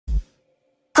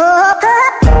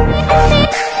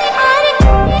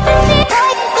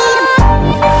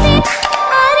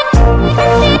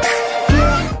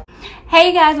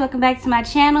Hey guys, welcome back to my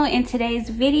channel. In today's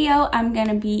video I'm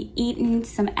gonna be eating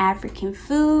some African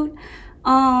food.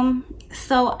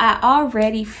 So I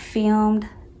already filmed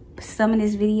some of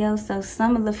this video, so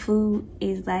some of the food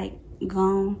is like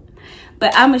gone,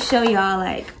 but I'm gonna show y'all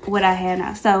like what I have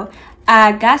now. So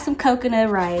I got some coconut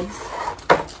rice,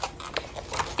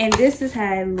 and this is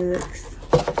how it looks.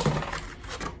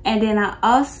 And then I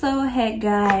also had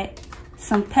got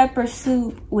some pepper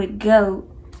soup with goat.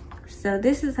 So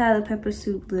this is how the pepper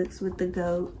soup looks with the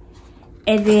goat.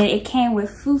 And then it came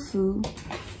with fufu.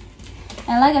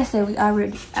 And like I said,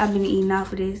 I've been eating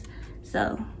off of this.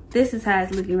 So this is how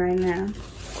it's looking right now.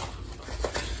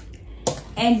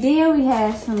 And then we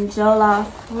have some jollof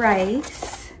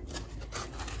rice.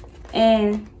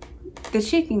 And the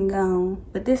chicken gone,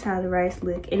 but this is how the rice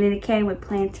look. And then it came with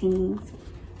plantains.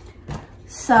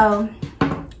 So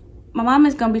my mom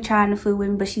is gonna be trying the food with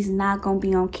me, but she's not gonna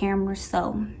be on camera.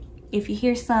 So if you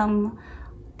hear something,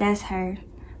 that's her.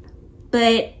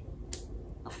 But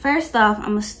first off, I'm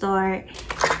gonna start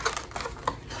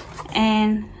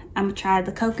and I'm gonna try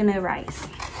the coconut rice.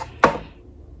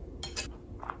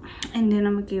 And then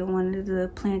I'm gonna get one of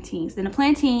the plantains. And the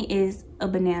plantain is a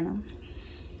banana.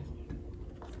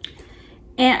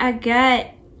 And I got,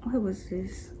 what was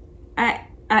this? I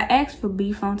asked for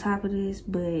beef on top of this,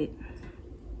 but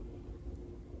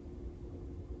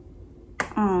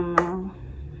I don't know.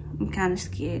 I'm kind of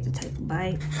scared to take a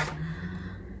bite.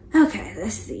 Okay,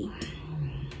 let's see.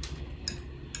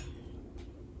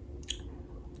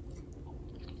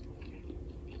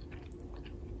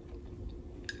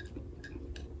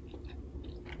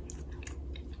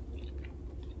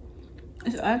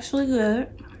 It's actually good.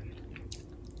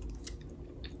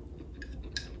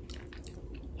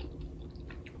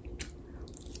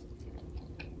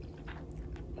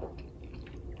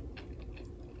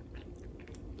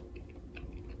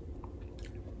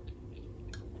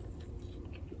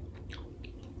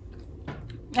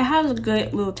 It has a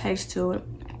good little taste to it.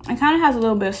 It kind of has a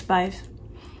little bit of spice.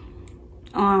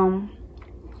 And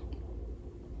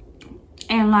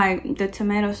like the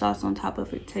tomato sauce on top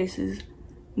of it tastes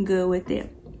good with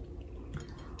it.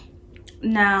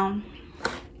 Now,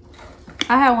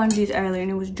 I had one of these earlier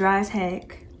and it was dry as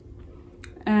heck.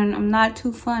 And I'm not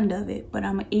too fond of it, but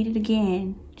I'm gonna eat it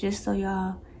again just so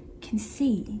y'all can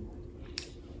see.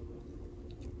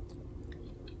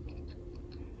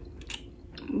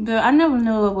 But I never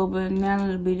knew it would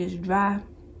banana to be this dry.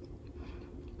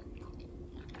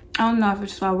 I don't know if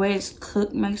it's the way it's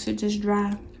cooked makes it this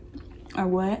dry or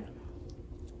what.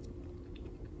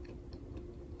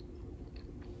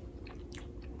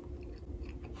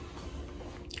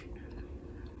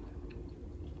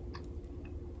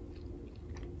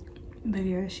 But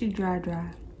yeah, she dry.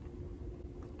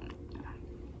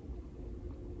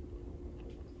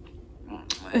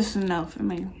 It's enough for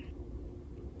me.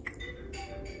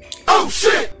 Oh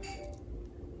shit!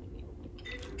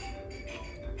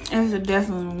 It's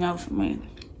definitely enough for me.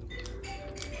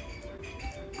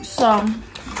 So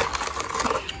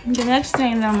the next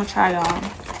thing that I'm gonna try, y'all,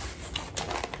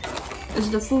 is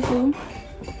the fufu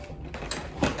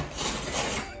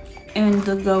and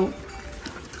the goat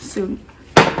soup,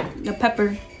 the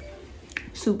pepper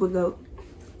soup with goat.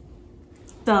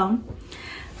 So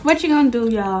what you're gonna do,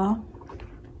 y'all,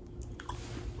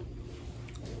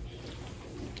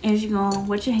 is you're gonna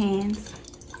wet your hands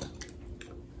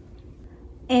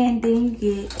and then you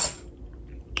get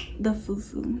the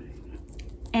fufu.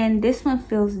 And this one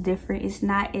feels different. It's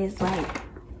not as like,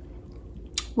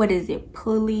 what is it,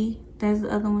 pulley? That's the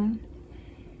other one.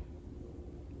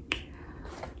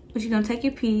 But you're gonna take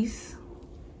your piece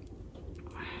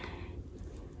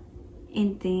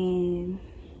and then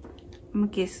I'm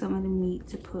gonna get some of the meat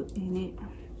to put in it.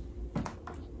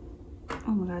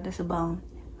 Oh my God, that's a bone.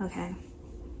 Okay.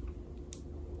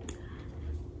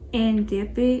 And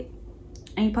dip it.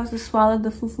 And you're supposed to swallow the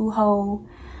fufu whole,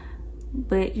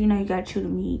 but you know you gotta chew the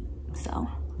meat, so.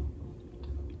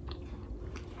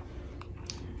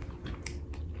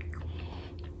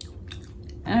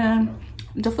 And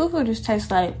the fufu just tastes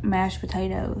like mashed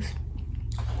potatoes,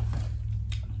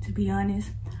 to be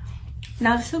honest.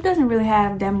 Now the soup doesn't really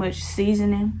have that much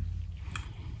seasoning.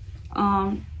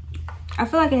 I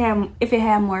feel like if it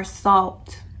had more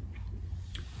salt,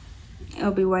 it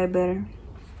would be way better.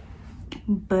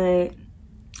 But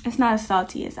it's not as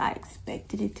salty as I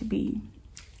expected it to be,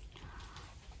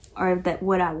 or that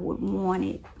what I would want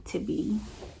it to be.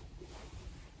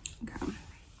 Okay.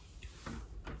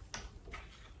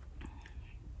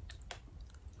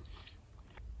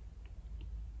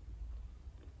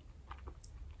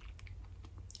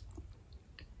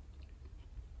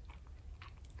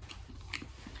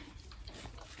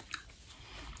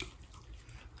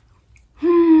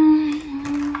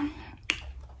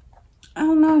 I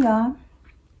don't know, y'all.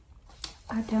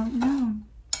 I don't know.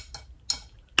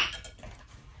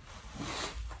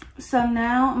 So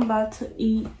now I'm about to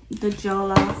eat the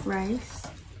jollof rice.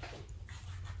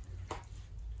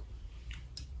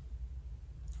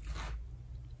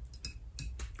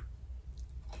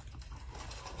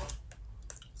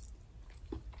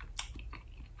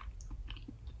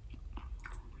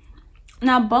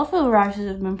 Now both of the rices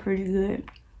have been pretty good.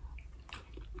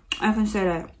 I can say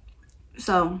that.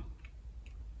 So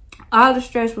all the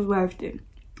stress was worth it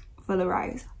for the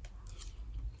rice.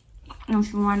 And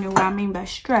if you wonder what I mean by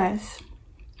stress,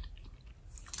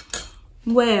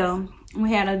 well,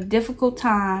 we had a difficult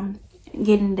time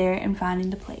getting there and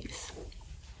finding the place.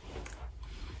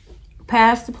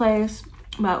 Passed the place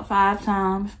about 5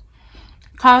 times.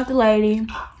 Called the lady.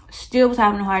 Still was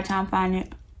having a hard time finding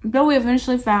it. But we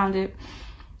eventually found it.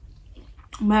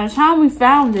 By the time we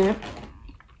found it,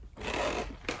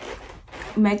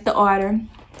 make the order.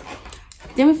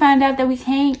 Then we found out that we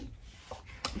can't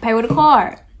pay with a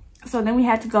card. So then we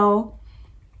had to go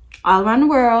all around the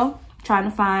world trying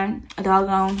to find a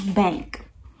doggone bank.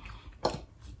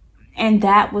 And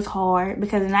that was hard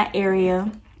because in that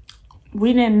area,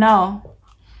 we didn't know.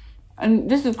 And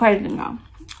this is crazy though.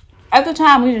 At the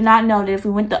time, we did not know that if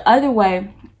we went the other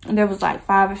way, there was like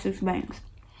 5 or 6 banks.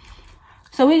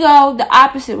 So we go the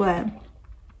opposite way.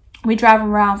 We drive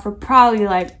around for probably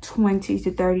like 20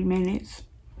 to 30 minutes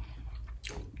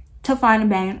to find a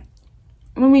bank.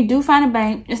 When we do find a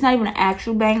bank, it's not even an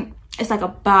actual bank. It's like a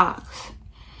box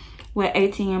with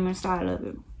ATM inside of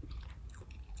it.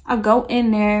 I go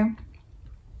in there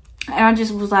and I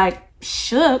just was like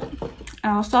shook.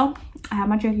 And also, I had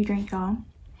my drink, y'all.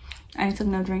 I ain't took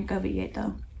no drink of it yet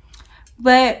though.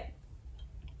 But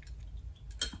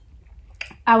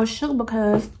I was shook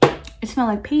because it smelled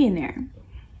like pee in there.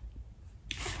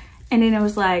 And then it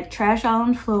was like trash all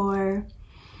on the floor,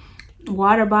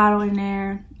 water bottle in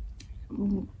there.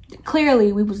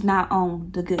 Clearly, we was not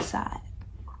on the good side.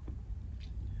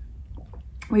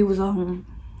 We was on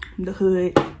the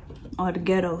hood or the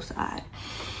ghetto side.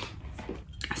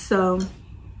 So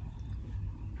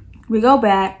we go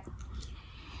back.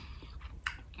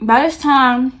 By this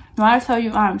time, when I tell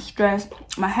you I'm stressed,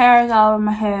 my hair is all over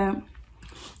my head.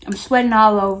 I'm sweating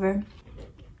all over.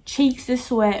 Cheeks is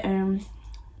sweating.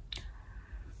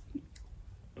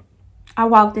 I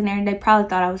walked in there and they probably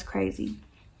thought I was crazy.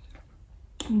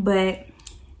 But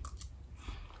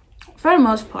for the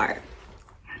most part,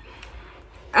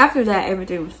 after that,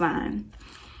 everything was fine.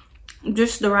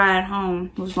 Just the ride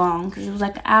home was long because it was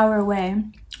like an hour away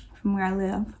from where I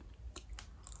live.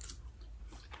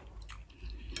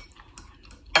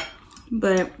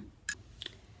 But,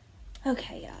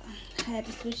 okay, y'all. I had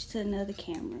to switch to another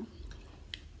camera.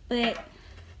 But,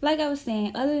 like I was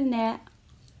saying, other than that,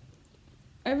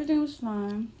 everything was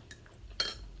fine.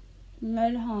 We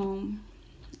made it home.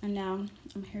 And now,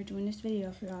 I'm here doing this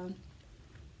video for y'all.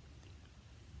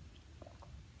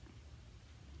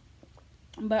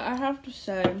 But I have to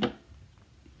say,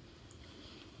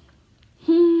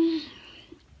 I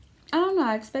don't know.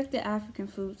 I expected African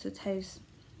food to taste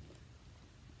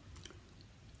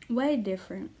way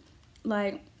different.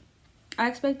 Like, I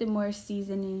expected more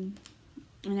seasoning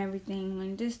and everything,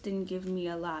 and this didn't give me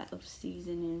a lot of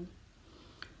seasoning.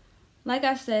 Like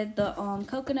I said, the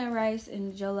coconut rice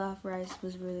and jollof rice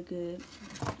was really good.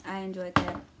 I enjoyed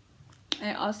that.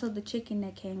 And also the chicken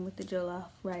that came with the jollof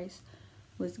rice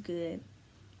was good.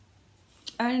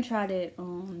 I didn't try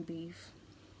that beef.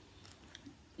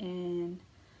 And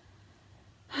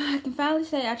I can finally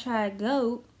say I tried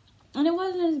goat. And it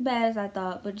wasn't as bad as I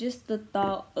thought, but just the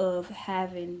thought of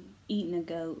having eaten a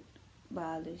goat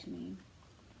bothers me.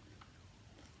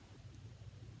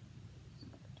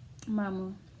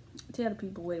 Mama, tell the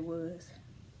people what it was.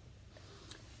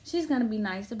 She's gonna be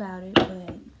nice about it, but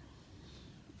it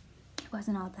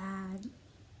wasn't all bad.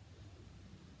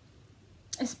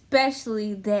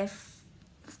 Especially that,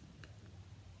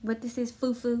 what this is,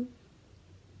 Fufu.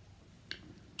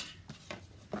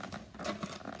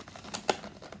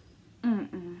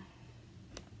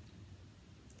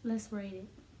 Let's rate it.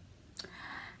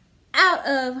 Out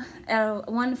of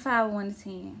 1 to 5, 1 to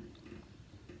 10.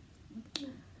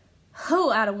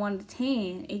 Who out of 1 to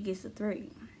 10, it gets a 3.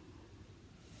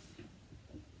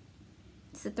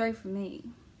 It's a 3 for me.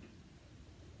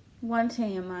 1 to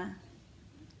 10, ma.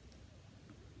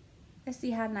 Let's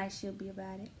see how nice she'll be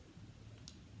about it.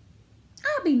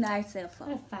 I'll be nice at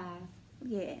 4. A 5.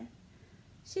 Yeah.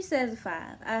 She says a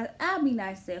 5. I'll be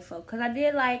nice at 4. Because I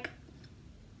did like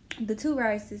the 2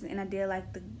 rices and I did like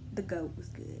the goat was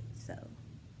good. So,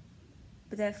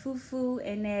 but that fufu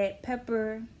and that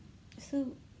pepper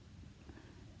soup,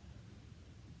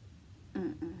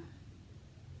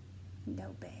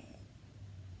 No bad.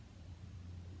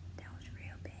 That was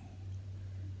real bad.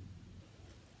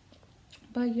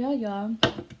 But yeah, y'all,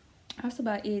 that's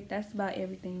about it. That's about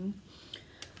everything.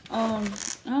 I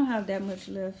don't have that much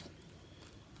left.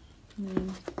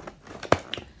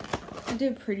 I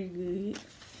did pretty good.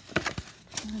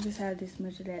 I just have this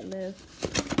much of that left.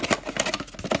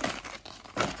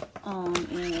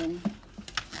 And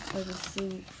for the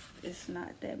soup, it's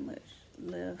not that much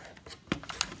left.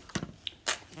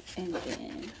 And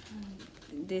then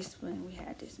this one, we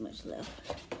had this much left.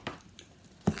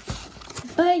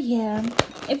 But yeah,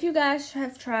 if you guys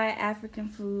have tried African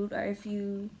food, or if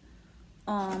you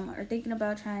are thinking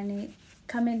about trying it,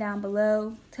 comment down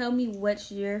below. Tell me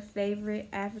what's your favorite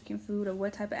African food, or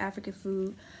what type of African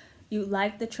food you'd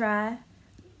like to try.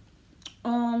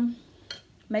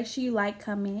 Make sure you like,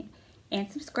 comment, and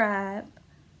subscribe.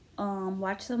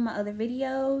 Watch some of my other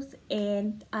videos,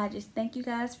 and I just thank you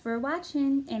guys for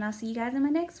watching, and I'll see you guys in my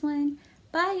next one.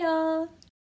 Bye, y'all.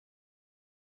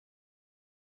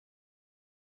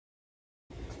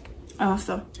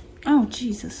 Oh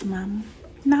Jesus, mama.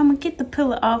 Mama, get the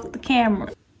pillow off the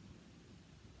camera.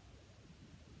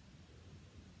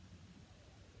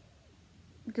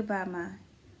 Goodbye, Ma.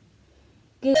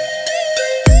 Good.